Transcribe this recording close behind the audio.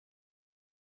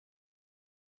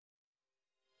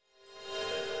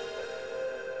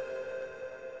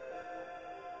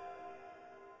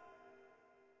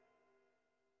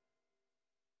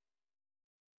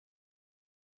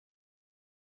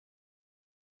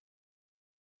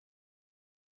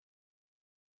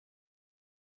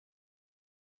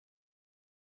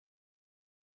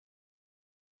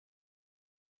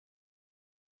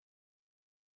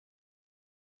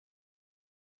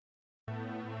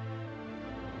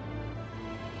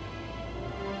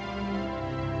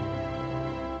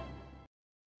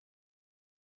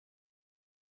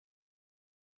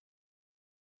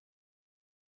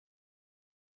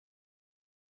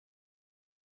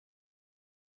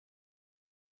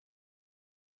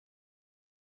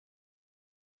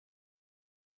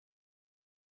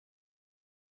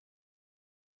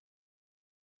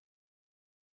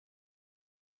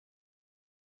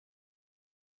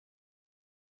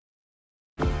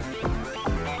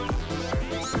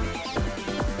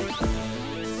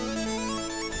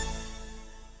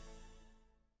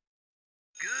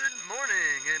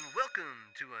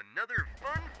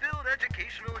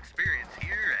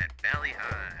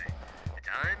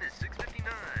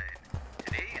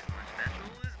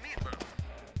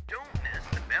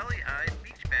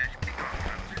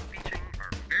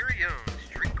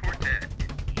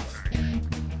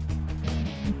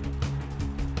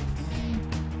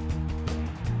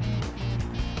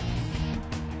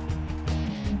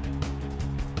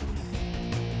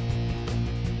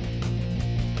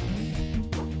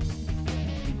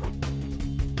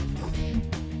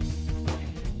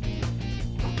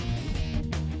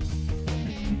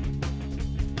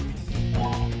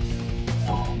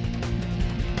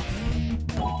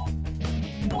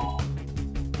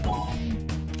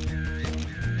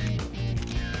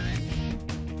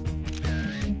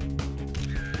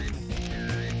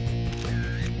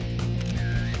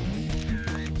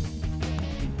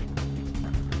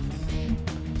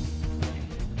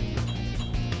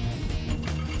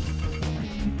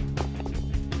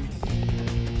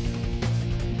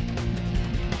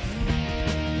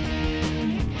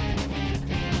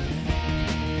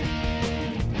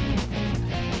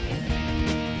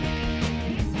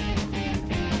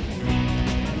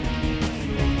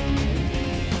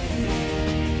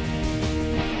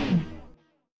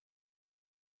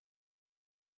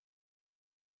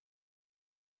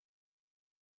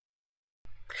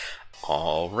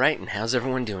Alright, and how's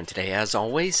everyone doing today? As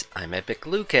always, I'm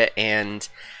EpicLuca, and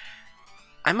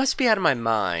I must be out of my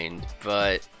mind,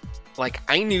 but, like,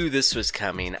 I knew this was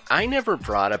coming. I never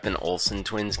brought up an Olson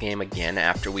Twins game again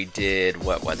after we did,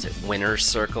 what was it, Winner's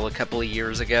Circle a couple of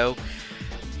years ago.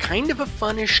 Kind of a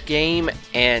funnish game,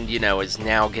 and, you know, is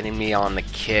now getting me on the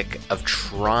kick of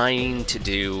trying to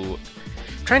do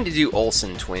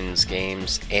Olson Twins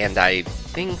games, and I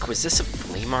think, was this a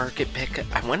flea market pickup?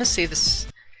 I want to say this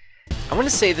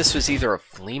was either a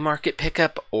flea market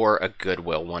pickup or a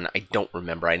Goodwill one. I don't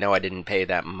remember. I know I didn't pay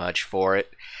that much for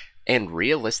it. And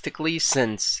realistically,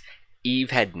 since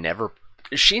Eve had never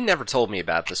told me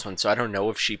about this one, so I don't know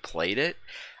if she played it.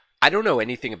 I don't know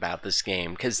anything about this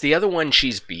game, because the other one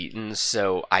she's beaten,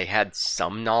 so I had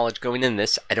some knowledge going in.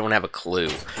 This, I don't have a clue.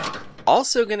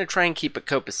 Also going to try and keep it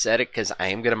copacetic, because I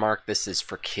am going to mark this as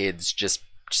for kids, just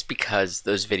because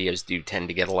those videos do tend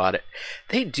to get a lot of...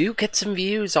 They do get some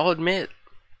views, I'll admit.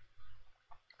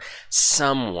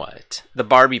 Somewhat. The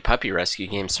Barbie Puppy Rescue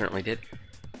game certainly did.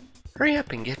 Hurry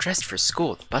up and get dressed for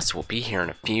school. The bus will be here in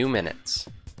a few minutes.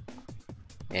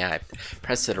 Yeah, I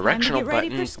press the directional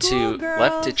button to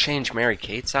left to change Mary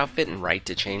Kate's outfit and right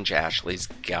to change Ashley's.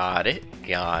 Got it.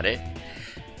 Got it.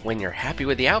 When you're happy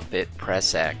with the outfit,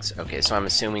 press X. Okay, so I'm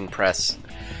assuming press...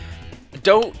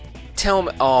 Don't tell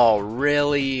me... Oh,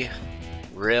 really?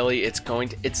 Really?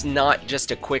 It's not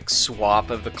just a quick swap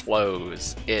of the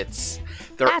clothes. That's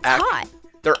hot.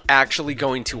 They're actually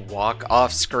going to walk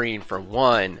off screen for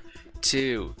 1,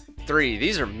 2, 3.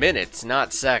 These are minutes,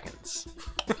 not seconds.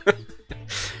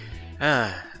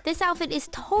 This outfit is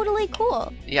totally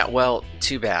cool. Yeah, well,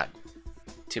 too bad.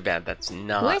 Too bad that's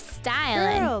not... We're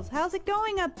styling. Girls, how's it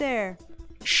going up there?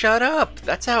 Shut up!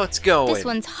 That's how it's going. This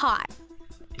one's hot.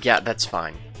 Yeah, that's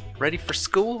fine. Ready for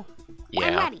school? Yeah.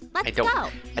 I'm ready. Let's go.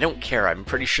 I don't care. I'm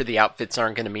pretty sure the outfits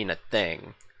aren't going to mean a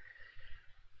thing.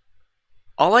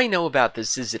 All I know about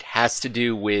this is it has to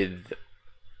do with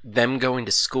them going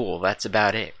to school. That's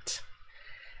about it.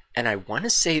 And I want to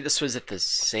say this was at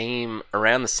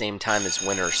around the same time as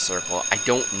Winner's Circle. I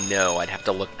don't know. I'd have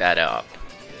to look that up.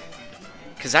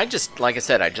 Because like I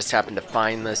said, I just happened to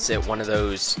find this at one of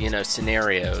those, you know,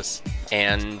 scenarios.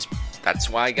 And that's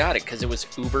why I got it, because it was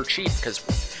uber cheap. Because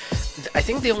I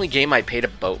think the only game I paid a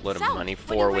boatload of money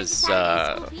for was,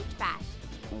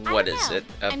 what is it?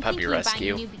 A Puppy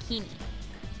Rescue.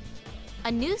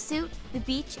 A new suit, the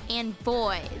beach, and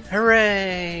boys.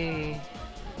 Hooray!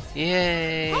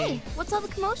 Yay! Hey, what's all the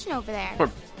commotion over there?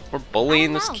 We're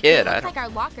bullying this kid. It looks like our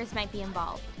lockers might be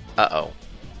involved. Uh-oh.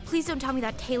 Please don't tell me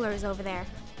that Taylor is over there.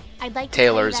 I'd like to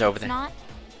Taylor's tell you that over it's there. Not,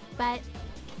 but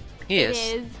he is.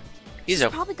 It is. He's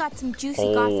probably got some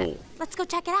juicy gossip. Let's go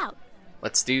check it out.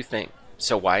 Let's do thing.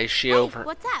 So why is she Hey, over?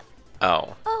 What's up?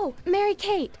 Oh. Oh, Mary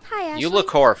Kate. Hi, Ashley. You look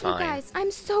horrifying. You guys,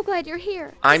 I'm so glad you're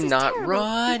here. I'm This is not. terrible.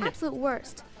 Run. The absolute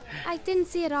worst. I didn't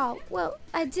see it all. Well,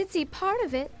 I did see part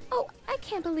of it. Oh, I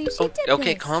can't believe she did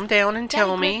Okay, this. calm down and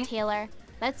tell me. Taylor.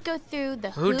 Let's go through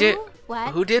the Who did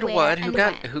what, what? where,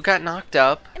 Who got knocked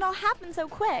up? It all happened so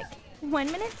quick.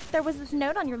 1 minute, there was this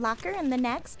note on your locker, and the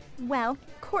next, well,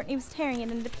 Courtney was tearing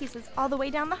it into pieces all the way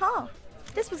down the hall.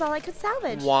 This was all I could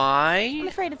salvage. I'm Why?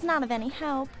 afraid it's not of any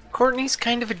help. Courtney's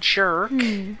kind of a jerk.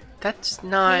 That's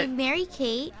not... Hey, Mary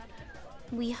Kate.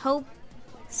 We hope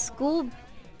school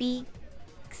be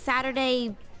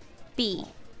Saturday B.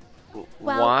 Well,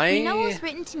 Why? we know it was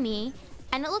written to me,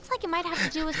 and it looks like it might have to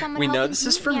do with someone We know helping this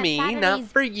is meet for at me, not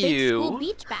Saturday's for big you. School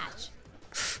beach bash.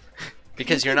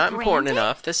 Because You you're can not important brand it?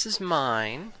 enough. This is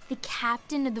mine. The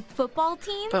captain of the football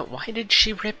team? But why did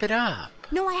she rip it up?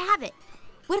 No, I have it.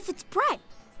 What if it's Brett?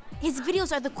 His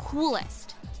videos are the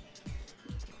coolest.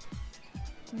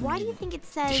 Why do you think it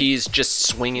says... He's just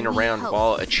swinging around hope.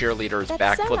 while a cheerleader is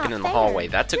That's so backflipping not in the fair. hallway.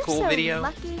 That's a You're cool so video.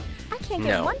 Lucky. I can't No,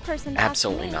 get one person to ask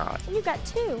absolutely me, not. And you got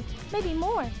 2, maybe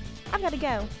more. I've got to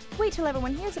go. Wait till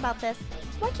everyone hears about this.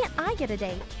 Why can't I get a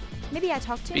date? Maybe I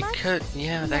talk too much? Because,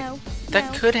 yeah, No,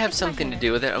 that no, could have it's my something to hair.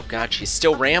 do with it. Oh god, she's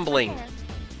still rambling.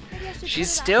 Maybe I should She's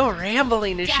cut it still off.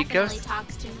 rambling as she Definitely goes.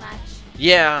 talks too much.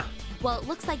 Yeah. Well, it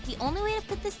looks like the only way to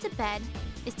put this to bed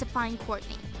is to find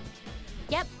Courtney.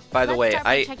 Yep. By the let's way, start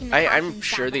by checking the I'm bathrooms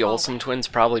sure down the hallway. Olsen twins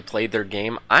probably played their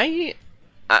game. I'm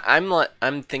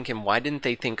thinking, why didn't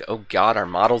they think, oh god, our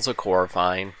models look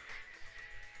horrifying?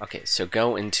 Okay, so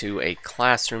go into a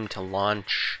classroom to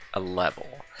launch a level.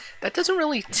 That doesn't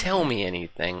really tell me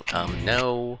anything.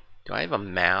 No. Do I have a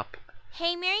map?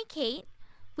 Hey, Mary Kate.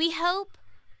 We hope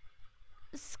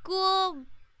school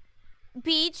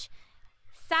beach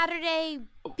Saturday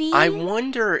B. I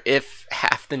wonder if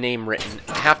half the name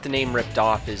ripped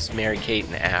off is Mary Kate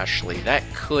and Ashley. That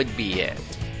could be it.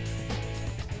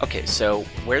 Okay, so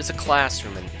where's the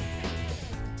classroom? And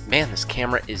man, this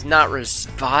camera is not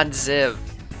responsive.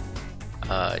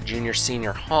 Junior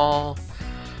senior hall.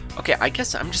 Okay, I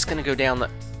guess I'm just gonna go down the...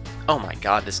 Oh my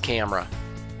god, this camera.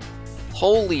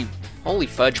 Holy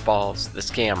fudge balls, this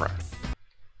camera.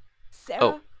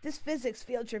 Sarah, this physics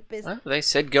field trip is... Well, they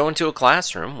said go into a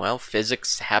classroom. Well,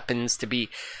 physics happens to be...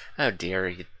 Oh dear,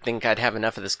 you'd think I'd have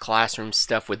enough of this classroom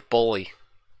stuff with Bully.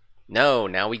 No,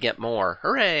 now we get more.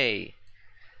 Hooray!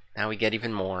 Now we get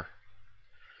even more.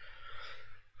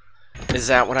 Is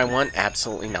that what I want?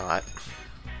 Absolutely not.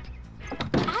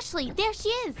 Ashley, there she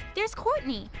is. There's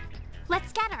Courtney.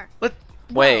 Let's get her.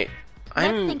 Wait, let's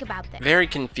I'm think about this. very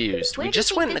confused. Where We do you just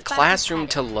think went in the this bus is classroom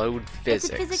headed? to load physics.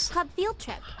 It's a physics club field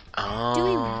trip. Oh. Do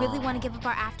we really want to give up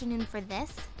our afternoon for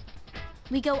this?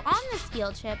 We go on this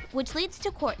field trip, which leads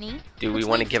to Courtney. Do we which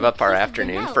want to leads give a up our piece of the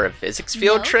afternoon note. for a physics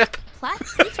field Note trip?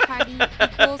 Plus beach party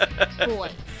equals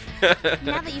boys.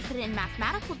 Now that you put it in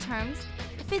mathematical terms,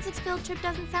 the physics field trip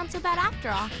doesn't sound so bad after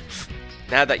all.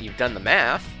 Now that you've done the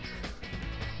math.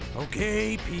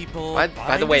 Okay, people.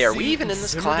 By the way, are we even in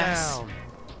this class?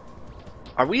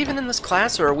 Are we even in this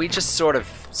class, or are we just sort of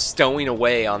stowing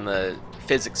away on the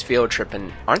physics field trip?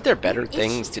 And aren't there better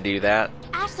things to do that?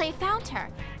 Ashley, I found her.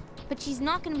 But she's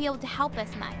not going to be able to help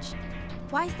us much.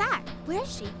 Why is that? Where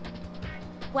is she?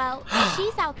 Well,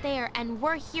 she's out there, and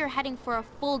we're here heading for a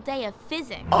full day of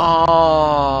physics.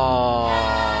 Oh.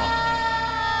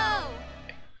 No!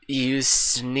 You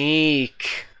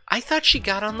sneak. I thought she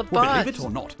got on the Well, bus. believe it or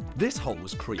not, this hole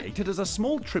was created as a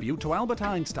small tribute to Albert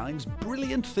Einstein's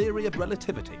brilliant theory of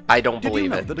relativity. I don't Did believe you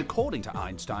know it. that according to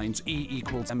Einstein's E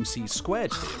equals mc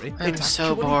squared theory, I'm it's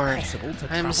so actually bored. possible to I'm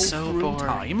travel so through bored.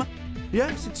 time?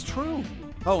 Yes, it's true.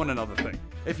 Oh, and another thing.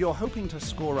 If you're hoping to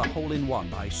score a hole-in-one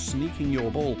by sneaking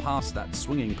your ball past that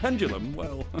swinging pendulum,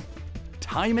 well,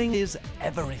 timing is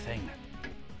everything.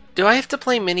 Do I have to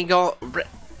play mini golf?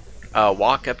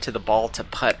 Walk up to the ball to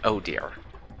putt. Oh dear.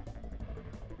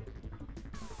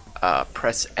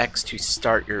 Press X to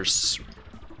start your...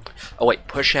 Oh wait,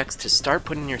 push X to start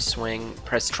putting your swing.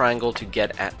 Press triangle to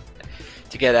get out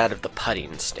of the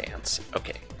putting stance.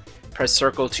 Okay. Press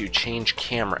circle to change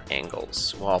camera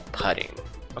angles while putting.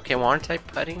 Okay, well, aren't I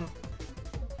putting?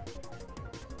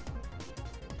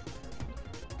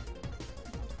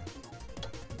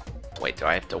 Wait, do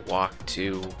I have to walk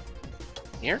to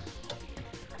here?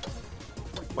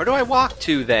 Where do I walk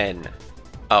to then?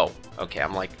 Oh, okay,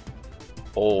 I'm like,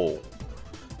 oh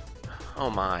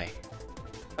my.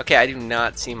 Okay, I do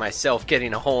not see myself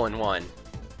getting a hole-in-one.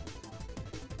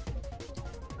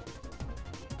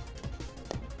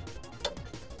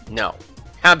 No,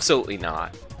 absolutely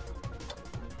not.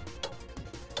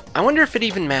 I wonder if it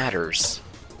even matters.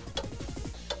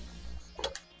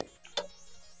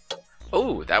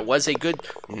 Oh, that was a good...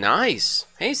 Nice.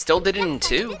 Hey, still did it in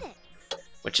 2.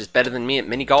 Which is better than me at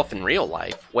mini golf in real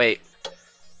life. Wait.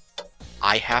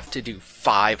 I have to do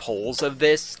 5 holes of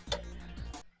this?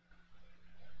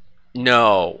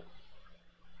 No.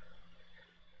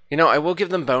 You know, I will give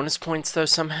them bonus points though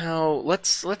somehow.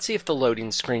 Let's see if the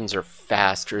loading screens are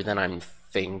faster than I'm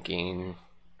thinking.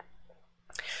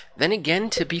 Then again,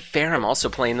 to be fair, I'm also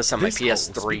playing this on my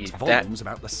PS3. Volumes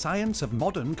about the science of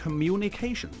modern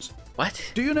communications. What?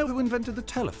 Do you know who invented the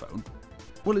telephone?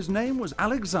 Well, his name was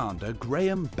Alexander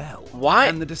Graham Bell. Why?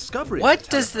 And the discovery What of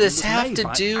the does telephone this was have made to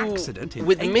by do accident in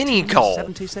with mini golf?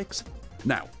 1876.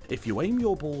 Now, if you aim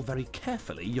your ball very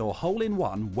carefully, your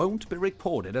hole-in-one won't be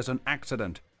recorded as an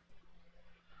accident.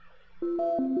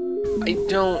 I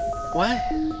don't... What?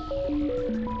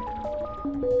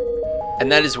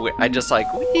 And that is weird. I just like...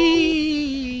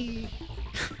 Whee!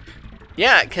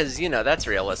 Yeah, because, you know, that's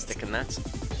realistic, and that's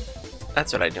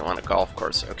what I do on a golf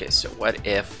course. Okay, so what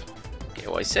if... Okay,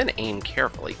 well, I said aim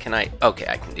carefully. Can I... Okay,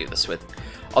 I can do this with...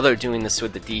 Although doing this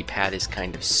with the D-pad is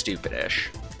kind of stupidish.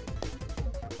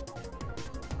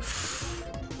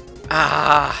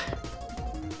 Ah!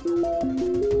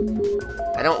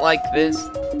 I don't like this.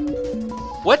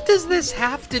 What does this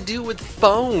have to do with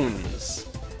phones?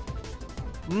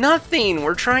 Nothing!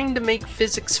 We're trying to make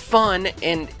physics fun,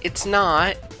 and it's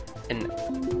not. And...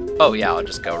 Oh yeah, I'll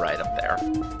just go right up there.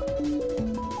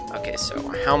 Okay, so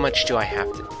how much do I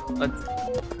have to... Let's...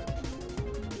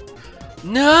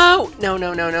 No! No,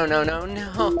 no, no, no, no, no,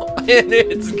 no. And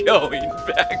it's going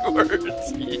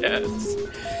backwards, yes.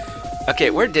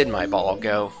 Okay, where did my ball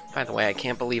go? By the way, I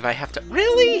can't believe I have to...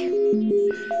 Really?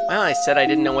 Well, I said I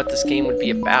didn't know what this game would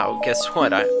be about. Guess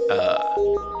what?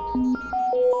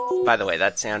 By the way,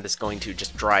 that sound is going to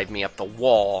just drive me up the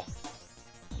wall.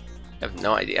 I have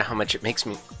no idea how much it makes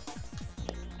me...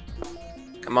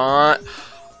 Come on.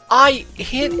 I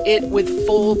hit it with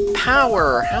full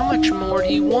power. How much more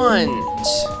do you want?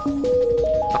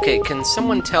 Okay, can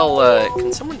someone tell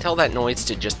that noise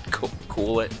to just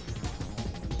cool it?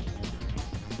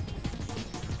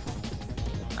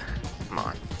 Come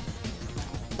on.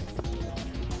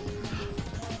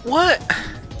 What?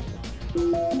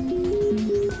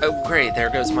 Oh great, there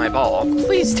goes my ball.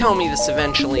 Please tell me this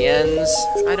eventually ends.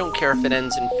 I don't care if it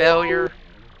ends in failure.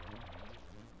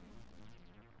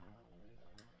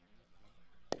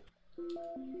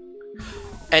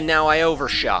 And now I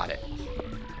overshot it.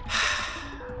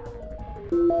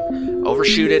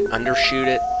 Overshoot it, undershoot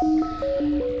it.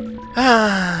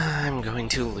 I'm going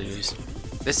to lose.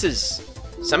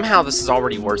 Somehow this is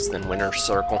already worse than Winner's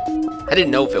Circle. I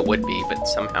didn't know if it would be, but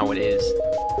somehow it is.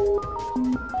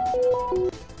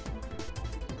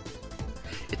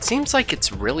 It seems like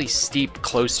it's really steep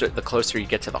the closer you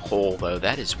get to the hole, though.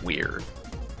 That is weird.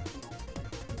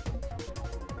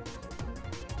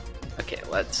 Okay,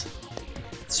 let's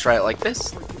try it like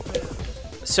this.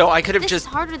 So I could have This just...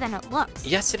 is harder than it looks.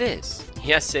 Yes, it is.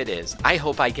 Yes, it is. I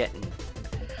hope I get...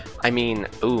 I mean,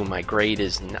 ooh, my grade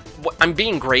is not... What, I'm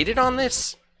being graded on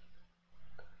this?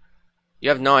 You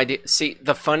have no idea. See,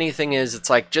 the funny thing is, it's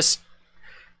like, just...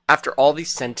 After all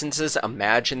these sentences,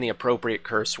 imagine the appropriate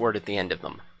curse word at the end of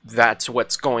them. That's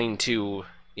what's going to,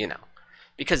 you know...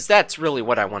 Because that's really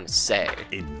what I want to say.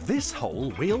 In this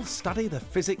hole, we'll study the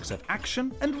physics of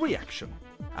action and reaction.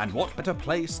 And what better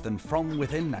place than from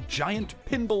within a giant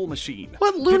pinball machine?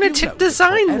 What Did you lunatic know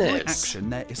designed that for every this? action,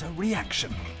 there is a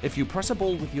reaction. If you press a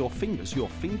ball with your fingers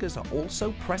are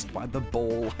also pressed by the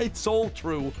ball. It's all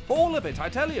true. All of it, I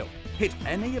tell you. Hit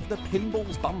any of the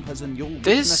pinball's bumpers and you'll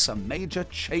witness a major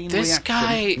chain reaction.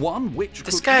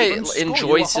 This guy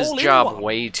enjoys his job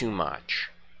way too much.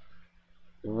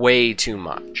 Way too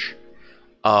much.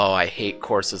 Oh, I hate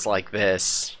courses like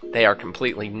this. They are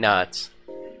completely nuts.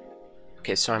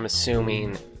 Okay, so I'm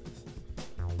assuming...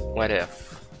 What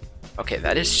if... Okay,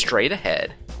 that is straight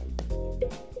ahead.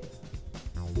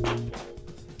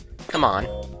 Come on.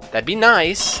 That'd be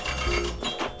nice.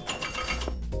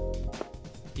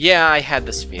 Yeah, I had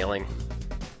this feeling.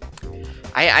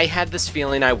 I had this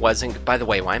feeling I wasn't... By the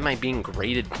way, why am I being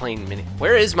graded playing mini...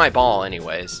 Where is my ball,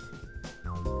 anyways?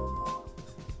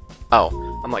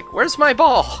 Oh, I'm like, where's my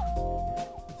ball?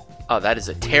 Oh, that is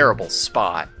a terrible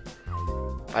spot.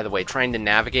 By the way, trying to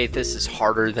navigate this is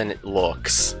harder than it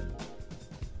looks.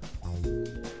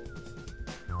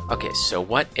 Okay, so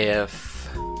what if...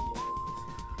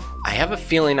 I have a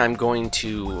feeling I'm going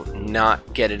to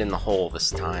not get it in the hole this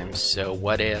time, so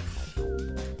what if...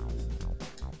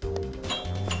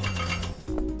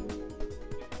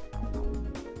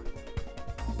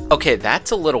 Okay,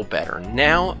 that's a little better.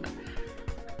 Now...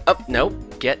 Oh,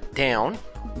 nope. Get down.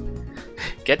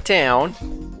 Get down.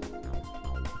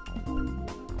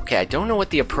 Okay, I don't know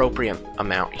what the appropriate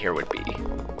amount here would be.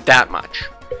 That much.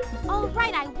 All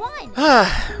right, I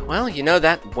won. Well, you know,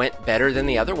 that went better than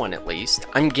the other one, at least.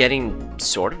 I'm getting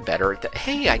sort of better at that.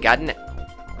 Hey, I got an...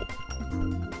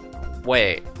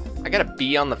 Wait. I got a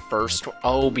B on the first one.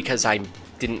 Oh, because I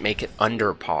didn't make it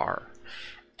under par.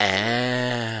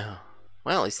 Oh.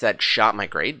 Well, at least that shot my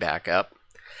grade back up.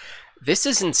 This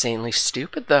is insanely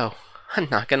stupid, though. I'm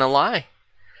not gonna lie.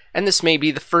 And this may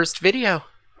be the first video.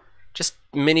 Just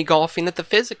mini-golfing at the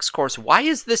physics course. Why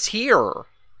is this here?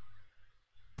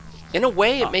 In a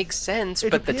way, it makes sense,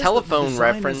 but the telephone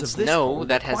reference, no,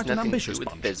 that has nothing to do with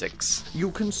physics.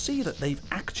 You can see that they've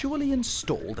actually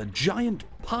installed a giant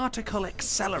particle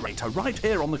accelerator right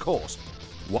here on the course.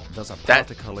 What does a particle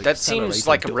accelerator That seems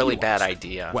like a really bad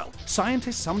idea. Well,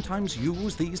 scientists sometimes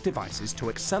use these devices to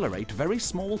accelerate very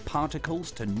small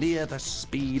particles to near the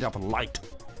speed of light.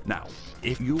 Now,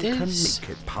 if you can make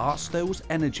it past those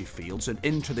energy fields and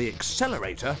into the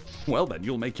accelerator, well then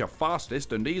you'll make your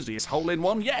fastest and easiest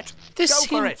hole-in-one yet. Go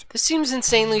for it! This seems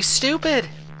insanely stupid.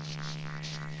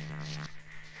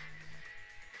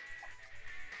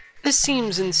 This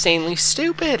seems insanely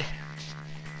stupid.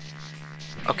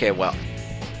 Okay, well...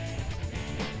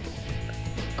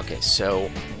 Okay,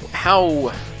 so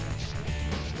how...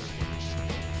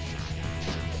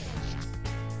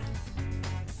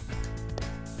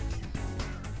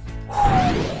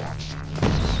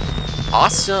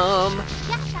 Awesome!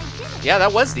 Yes, I did it. Yeah,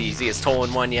 that was the easiest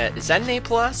hole-in-one yet. Is that an A+?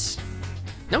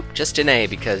 Nope, just an A,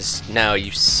 because no,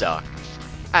 you suck.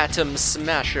 Atom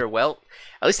Smasher. Well,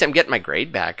 at least I'm getting my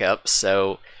grade back up,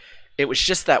 so... It was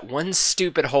just that one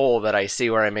stupid hole that I see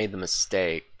where I made the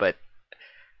mistake, but...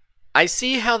 I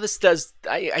see how this does...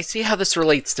 I see how this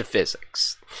relates to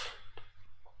physics.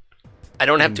 I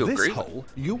don't have to agree. In this hole,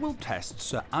 you will test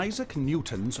Sir Isaac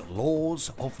Newton's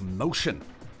laws of motion.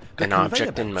 An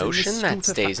object in motion that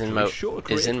stays in motion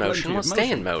will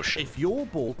stay in motion. If your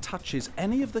ball touches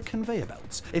any of the conveyor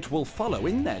belts, it will follow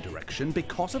in their direction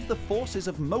because of the forces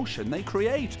of motion they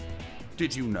create.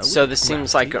 Did you know? So this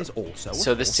seems like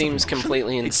this seems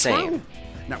completely insane.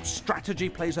 Now, strategy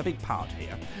plays a big part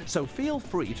here, so feel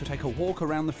free to take a walk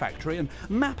around the factory and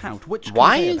map out which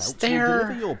conveyor belts will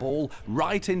deliver your ball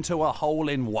right into a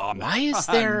hole-in-one. Why is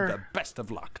there... And the best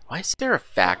of luck. Why is there a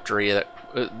factory that...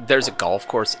 there's a golf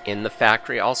course in the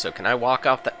factory also. Can I walk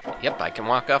off the... Yep, I can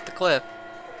walk off the cliff.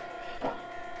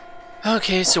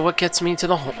 Okay, so what gets me to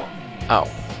the hole... Oh.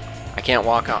 I can't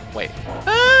walk off... Wait.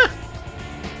 Ah!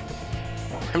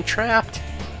 I'm trapped.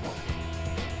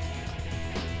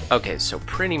 Okay, so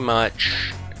pretty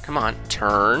much... Come on,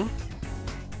 turn.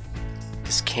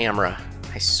 This camera.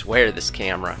 I swear this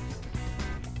camera.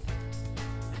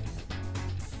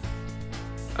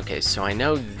 Okay, so I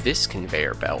know this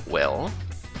conveyor belt will.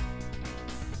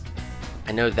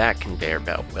 I know that conveyor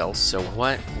belt will, so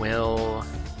what will...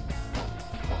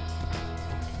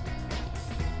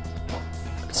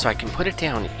 So I can put it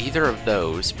down either of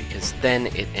those, because then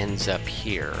it ends up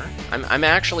here. I'm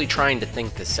actually trying to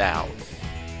think this out.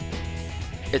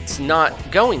 It's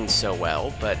not going so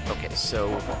well, but okay, so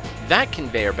that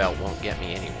conveyor belt won't get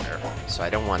me anywhere, so I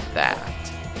don't want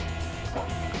that.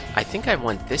 I think I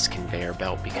want this conveyor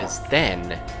belt because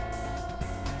then...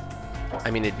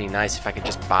 I mean, it'd be nice if I could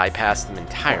just bypass them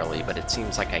entirely, but it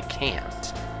seems like I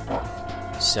can't.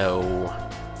 So...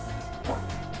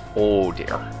 Oh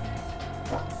dear.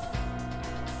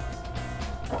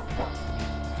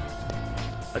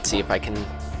 Let's see if I can...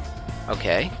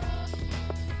 Okay.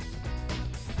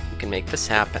 Can make this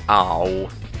happen. Oh.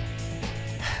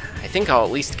 I think I'll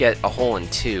at least get a hole in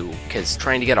 2, because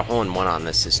trying to get a hole in 1 on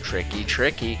this is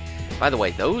tricky. By the way,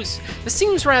 this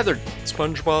seems rather...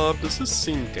 SpongeBob, does this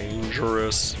seem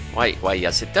dangerous? Why,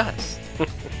 yes it does.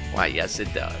 Why, yes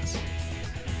it does.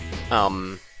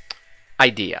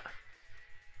 Idea.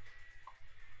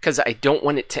 Because I don't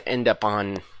want it to end up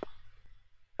on...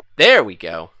 There we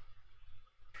go.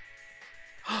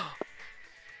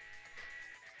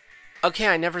 Okay,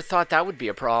 I never thought that would be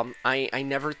a problem. I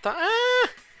never thought... Ah!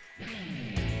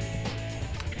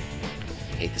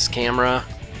 Hate this camera.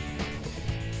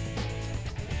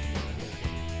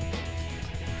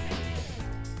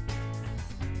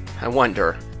 I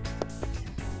wonder.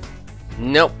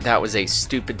 Nope, that was a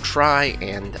stupid try,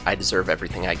 and I deserve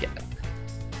everything I get.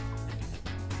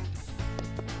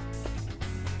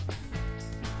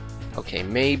 Okay,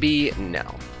 maybe... No.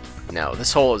 No,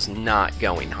 this hole is not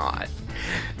going hot.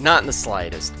 Not in the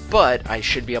slightest, but I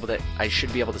should be able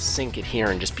to sink it here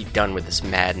and just be done with this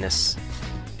madness.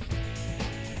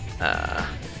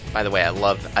 By the way, I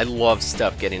love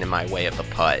stuff getting in my way of the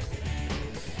putt.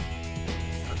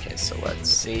 Okay, so let's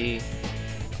see.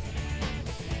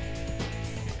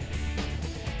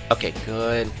 Okay,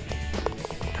 good.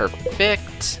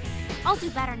 Perfect. I'll do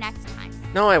better next time.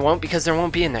 No, I won't, because there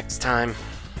won't be a next time.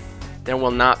 There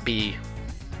will not be.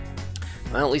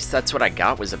 Well, at least that's what I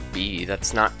got, was a B.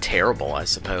 That's not terrible, I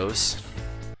suppose.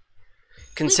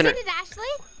 Consider. We did it, Ashley.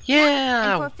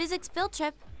 Yeah. And for a physics field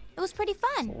trip, it was pretty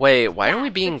fun. Wait, why are we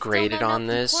being graded on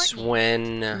this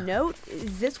when... Note?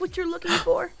 Is this what you're looking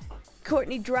for?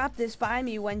 Courtney dropped this by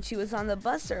me when she was on the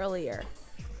bus earlier.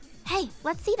 Hey,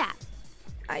 let's see that.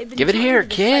 Give it here,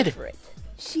 kid.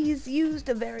 She's used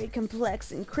a very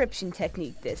complex encryption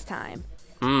technique this time.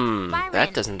 Byron,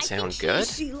 that doesn't sound good.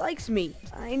 She likes me.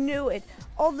 I knew it.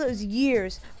 All those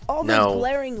years, all those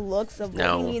glaring looks of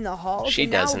waiting me in the halls. She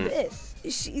doesn't. Now this.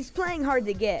 She's playing hard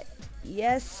to get.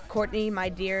 Yes, Courtney, my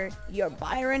dear, your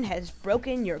Byron has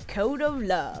broken your code of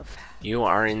love. You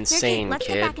are insane, let's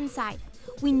kid. get back inside.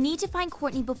 We need to find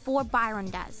Courtney before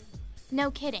Byron does. No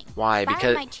kidding. Why?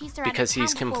 Byron might chase her out of Because town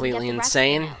he's before we completely get the rest of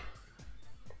insane? it.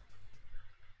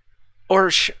 Or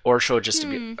she'll just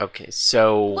be... Okay,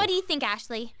 so... What do you think,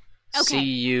 Ashley? Okay. See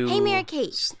you... Hey, Mary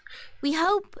Kate. We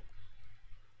hope...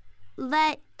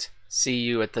 See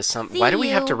you at the Why do we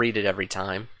have to read it every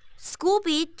time? School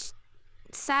Beach,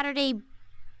 Saturday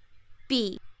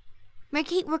B. Mary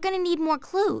Kate, we're gonna need more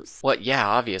clues. What? Yeah,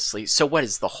 obviously. So what,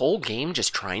 is the whole game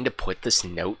just trying to put this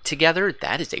note together?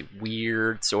 That is a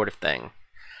weird sort of thing.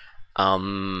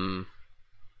 Do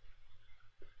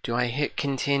I hit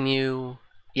continue?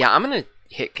 Yeah, I'm gonna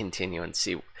hit continue and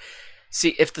see.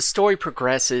 See, if the story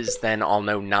progresses, then I'll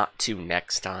know not to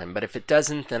next time. But if it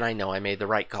doesn't, then I know I made the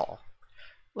right call.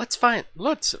 Let's find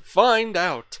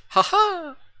out.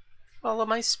 Haha! Follow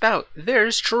my spout.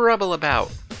 There's trouble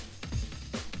about.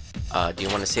 Do you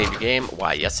want to save your game?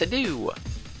 Why, yes I do.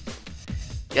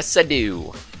 Yes I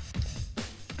do.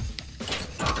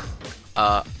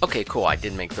 Okay, cool. I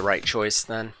did make the right choice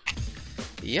then.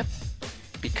 Yep.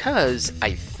 Because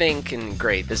I think, and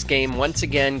great, this game once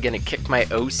again gonna kick my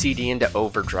OCD into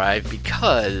overdrive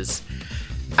because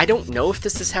I don't know if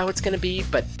this is how it's gonna be,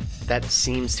 but that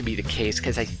seems to be the case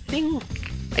because I think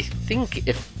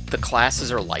if the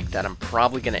classes are like that, I'm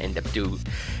probably gonna end up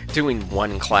doing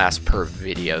one class per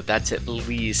video. That's at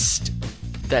least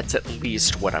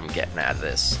what I'm getting out of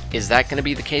this. Is that gonna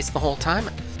be the case the whole time?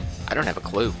 I don't have a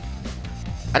clue.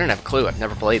 I've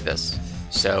never played this.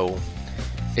 So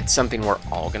it's something we're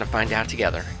all gonna find out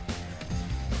together.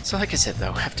 So like I said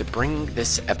though, I have to bring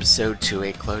this episode to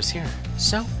a close here.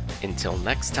 So until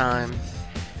next time,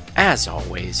 as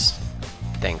always,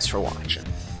 thanks for watching.